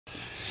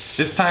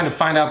It's time to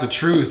find out the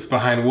truth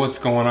behind what's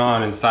going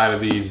on inside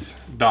of these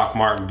Doc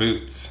Marten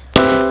boots.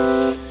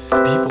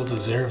 People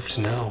deserve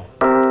to know.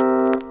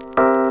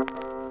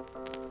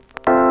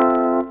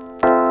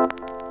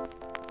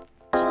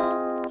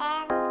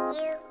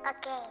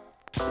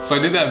 So I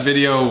did that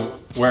video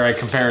where I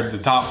compared the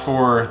top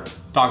 4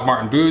 Doc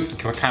Marten boots,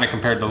 kind of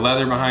compared the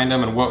leather behind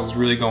them and what was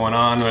really going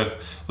on with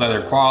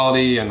leather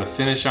quality and the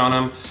finish on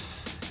them.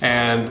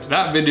 And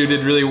that video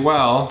did really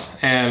well.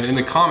 And in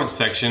the comments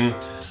section,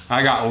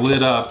 I got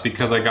lit up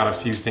because I got a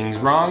few things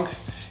wrong.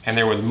 And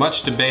there was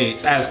much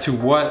debate as to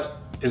what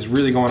is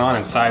really going on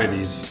inside of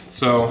these.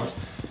 So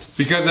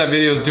because that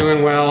video is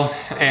doing well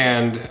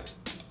and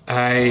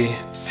I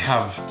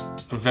have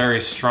a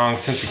very strong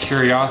sense of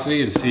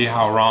curiosity to see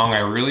how wrong I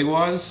really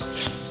was,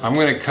 I'm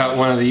gonna cut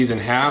one of these in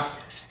half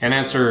and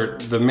answer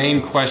the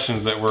main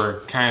questions that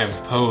were kind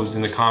of posed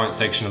in the comment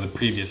section of the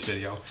previous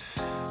video.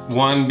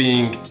 1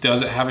 being,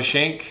 does it have a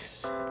shank?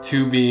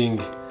 2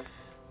 being,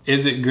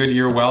 is it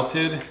Goodyear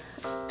welted?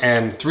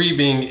 And 3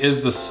 being,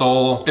 is the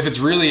sole, if it's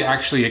really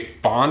actually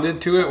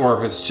bonded to it or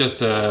if it's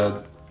just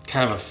a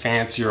kind of a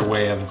fancier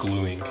way of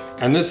gluing.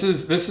 And this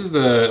is just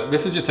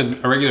a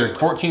regular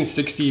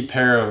 1460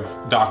 pair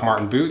of Doc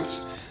Marten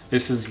boots.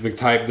 This is the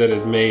type that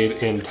is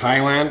made in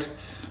Thailand.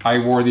 I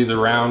wore these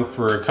around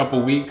for a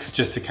couple weeks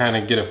just to kind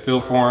of get a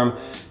feel for them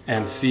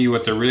and see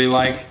what they're really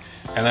like.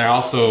 And I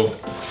also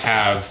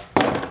have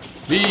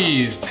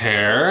these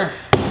pair,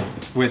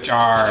 which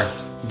are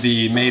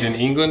the made in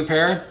England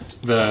pair,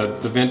 the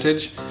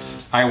vintage.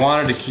 I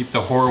wanted to keep the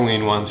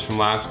Horween ones from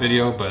last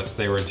video, but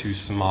they were too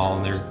small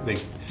and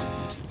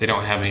they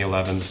don't have any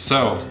 11s.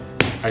 So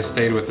I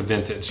stayed with the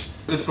vintage.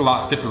 This is a lot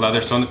stiffer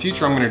leather, so in the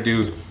future I'm gonna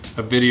do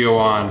a video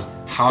on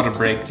how to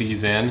break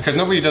these in, because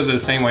nobody does it the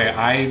same way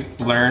I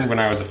learned when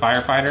I was a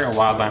firefighter, a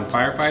wildland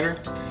firefighter.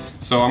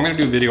 So I'm gonna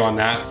do a video on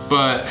that,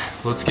 but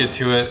let's get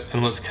to it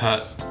and let's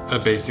cut a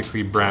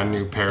basically brand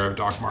new pair of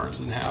Doc Martens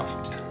in half.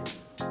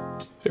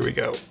 Here we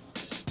go.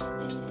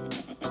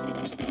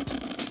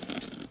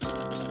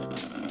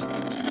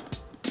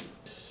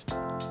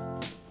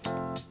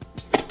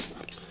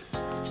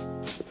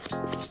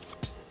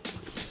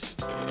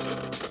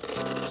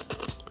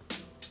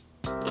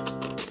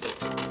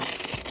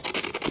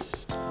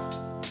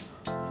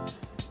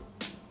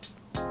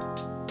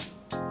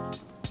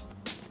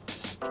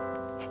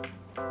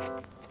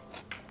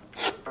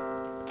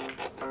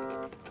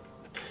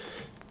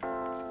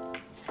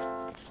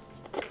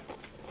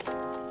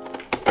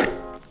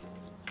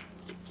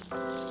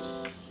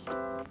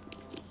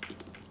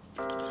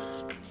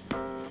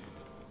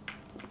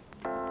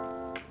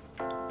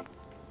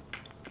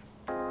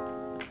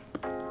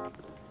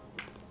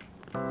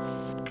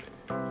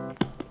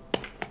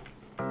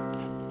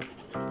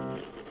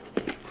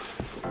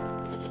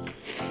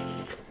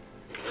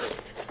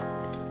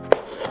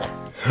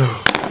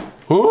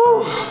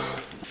 Woo!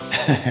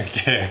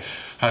 Okay,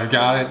 I've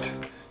got it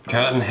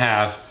cut in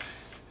half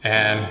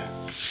and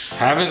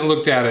haven't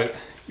looked at it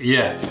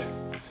yet.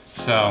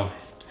 So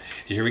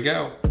here we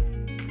go.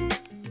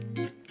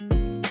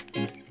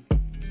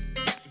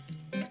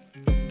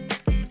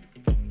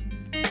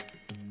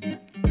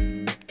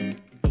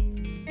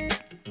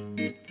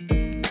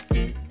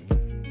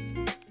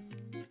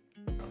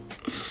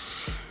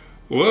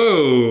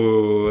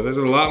 Whoa, there's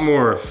a lot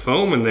more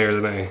foam in there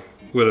than I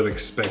would have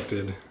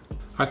expected.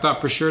 I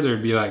thought for sure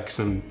there'd be like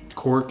some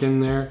cork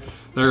in there.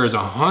 There is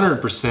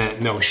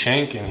 100% no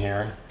shank in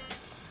here,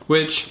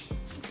 which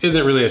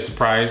isn't really a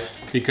surprise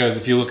because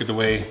if you look at the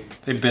way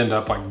they bend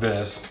up like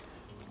this.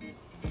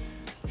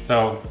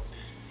 So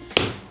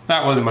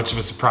that wasn't much of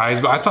a surprise,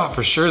 but I thought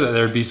for sure that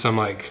there'd be some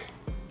like,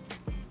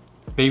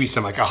 maybe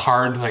some like a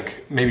hard,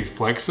 like maybe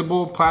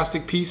flexible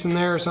plastic piece in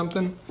there or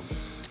something.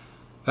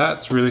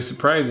 That's really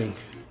surprising.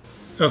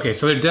 Okay,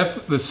 so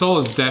the sole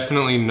is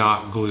definitely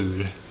not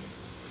glued.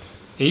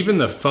 Even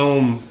the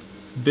foam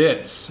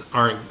bits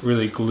aren't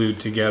really glued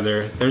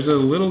together. There's a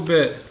little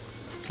bit,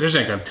 there's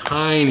like a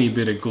tiny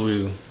bit of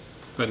glue,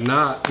 but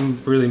not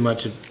really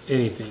much of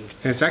anything.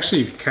 And it's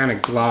actually kind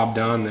of globbed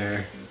on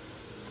there.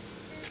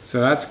 So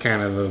that's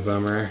kind of a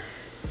bummer.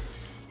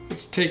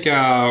 Let's take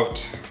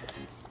out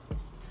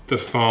the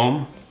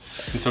foam,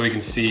 and so we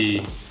can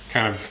see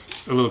kind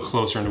of a little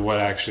closer into what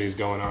actually is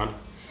going on.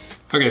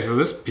 Okay, so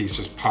this piece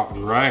just popped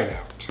right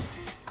out.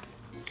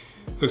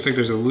 Looks like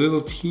there's a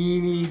little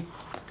teeny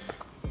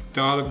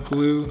dot of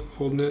glue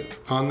holding it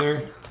on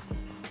there.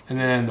 And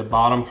then the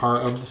bottom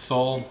part of the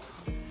sole,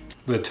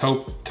 the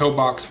toe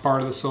box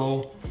part of the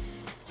sole.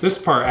 This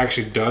part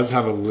actually does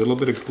have a little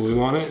bit of glue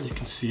on it. You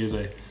can see as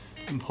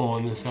I'm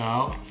pulling this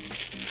out.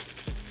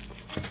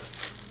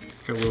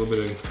 Got a little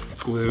bit of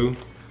glue.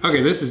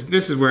 Okay, this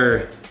is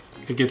where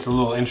it gets a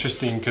little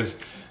interesting because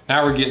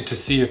now we're getting to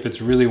see if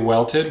it's really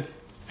welted.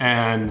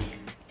 And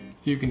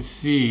you can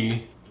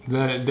see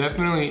that it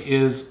definitely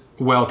is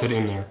welted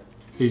in there.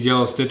 These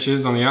yellow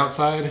stitches on the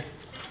outside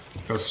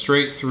go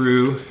straight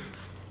through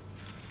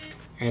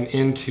and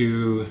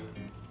into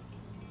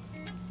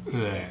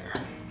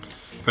there.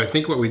 But I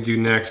think what we do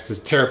next is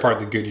tear apart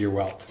the Goodyear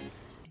welt.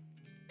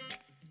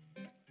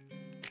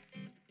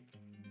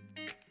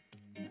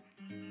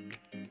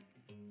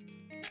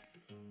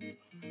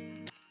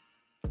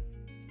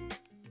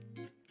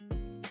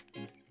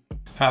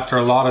 after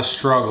a lot of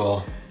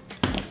struggle,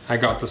 I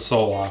got the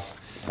sole off.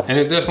 And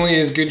it definitely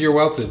is Goodyear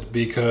welted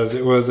because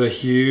it was a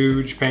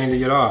huge pain to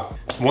get off.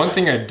 One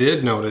thing I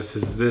did notice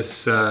is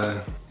this,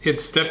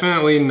 it's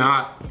definitely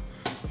not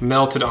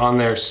melted on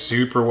there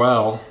super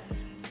well,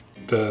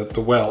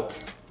 the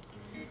welt.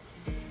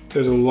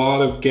 There's a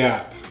lot of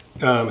gap,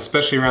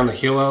 especially around the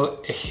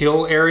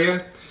heel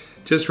area.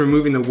 Just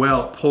removing the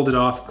welt pulled it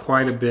off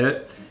quite a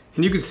bit.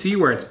 And you can see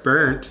where it's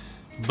burnt,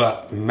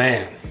 but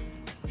man,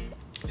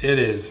 it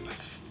is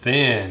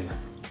thin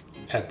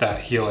at that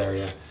heel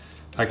area.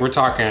 Like we're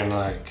talking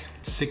like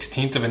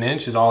 1/16 of an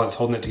inch is all that's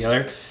holding it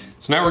together.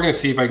 So now we're gonna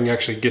see if I can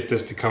actually get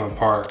this to come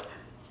apart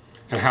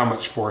and how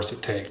much force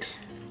it takes.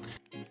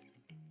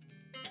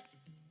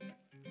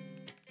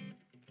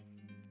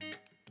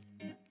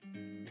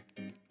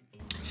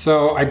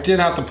 So I did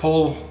have to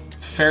pull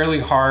fairly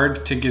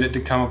hard to get it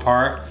to come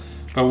apart,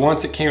 but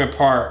once it came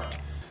apart,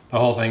 the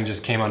whole thing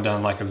just came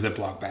undone like a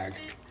Ziploc bag,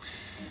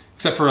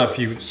 except for a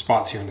few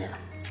spots here and there.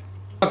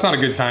 That's not a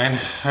good sign.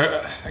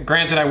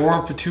 Granted, I wore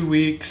them for 2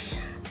 weeks,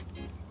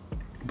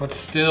 but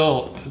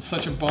still, it's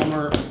such a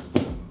bummer.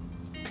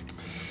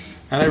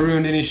 And I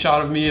ruined any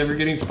shot of me ever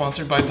getting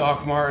sponsored by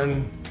Doc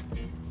Marten.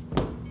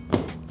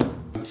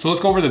 So let's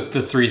go over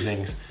the 3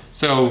 things.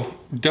 So,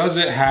 does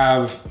it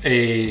have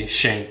a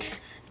shank?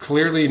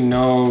 Clearly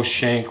no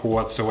shank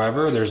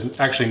whatsoever. There's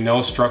actually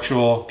no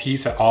structural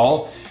piece at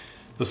all.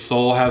 The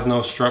sole has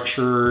no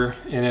structure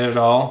in it at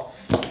all.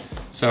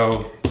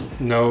 So,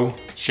 no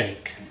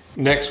shank.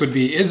 Next would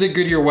be, is it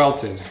Goodyear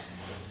welted?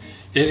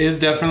 It is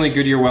definitely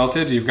Goodyear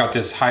welted. You've got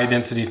this high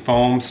density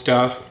foam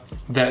stuff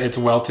that it's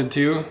welted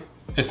to.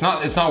 It's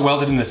not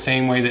welted in the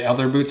same way that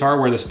other boots are,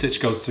 where the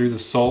stitch goes through the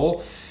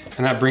sole.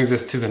 And that brings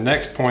us to the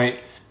next point.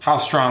 How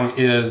strong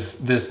is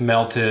this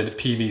melted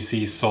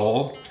PVC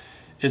sole?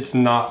 It's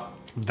not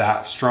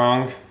that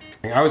strong.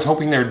 I was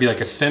hoping there would be like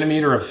 1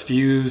 centimeter of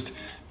fused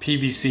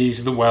PVC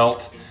to the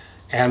welt,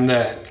 and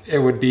that it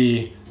would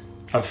be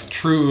a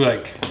true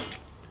like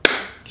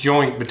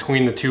joint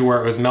between the two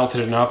where it was melted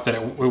enough that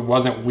it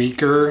wasn't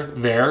weaker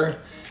there,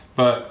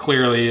 but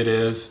clearly it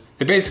is.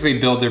 They basically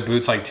build their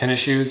boots like tennis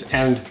shoes,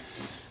 and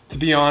to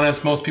be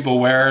honest, most people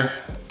wear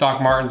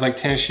Doc Martens like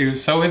tennis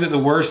shoes. So is it the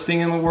worst thing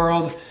in the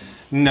world?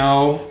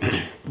 No.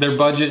 They're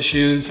budget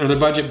shoes, or they're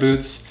budget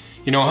boots.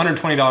 You know,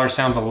 $120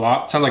 sounds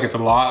like it's a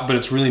lot, but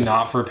it's really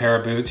not for a pair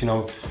of boots. You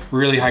know,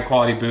 really high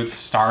quality boots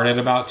start at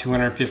about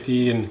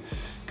 $250 and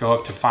go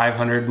up to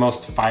 $500.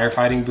 Most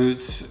firefighting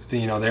boots,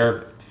 you know,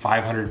 they're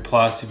 $500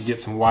 plus. If you get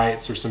some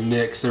whites or some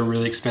nicks, they're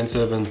really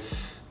expensive, and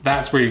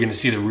that's where you're gonna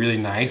see the really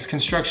nice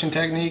construction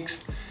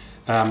techniques.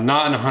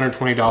 Not an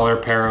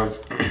 $120 pair of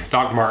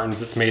Doc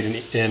Martens that's made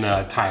in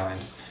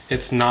Thailand.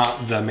 It's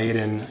not the made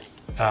in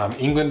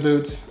England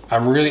boots.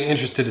 I'm really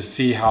interested to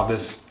see how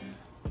this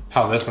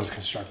one's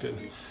constructed.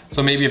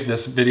 So maybe if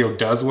this video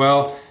does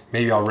well,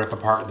 maybe I'll rip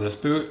apart this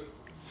boot.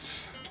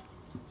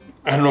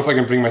 I don't know if I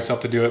can bring myself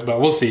to do it, but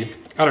we'll see.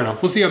 I don't know,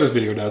 we'll see how this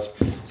video does.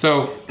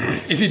 So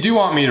if you do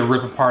want me to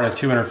rip apart a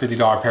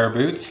 $250 pair of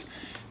boots,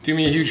 do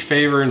me a huge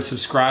favor and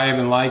subscribe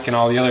and like and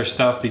all the other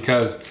stuff,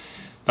 because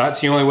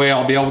that's the only way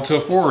I'll be able to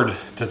afford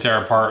to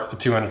tear apart a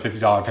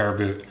 $250 pair of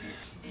boot.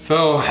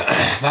 So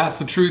that's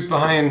the truth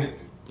behind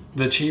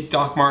the cheap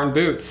Doc Marten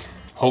boots.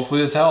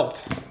 Hopefully this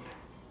helped.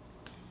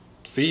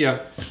 See ya.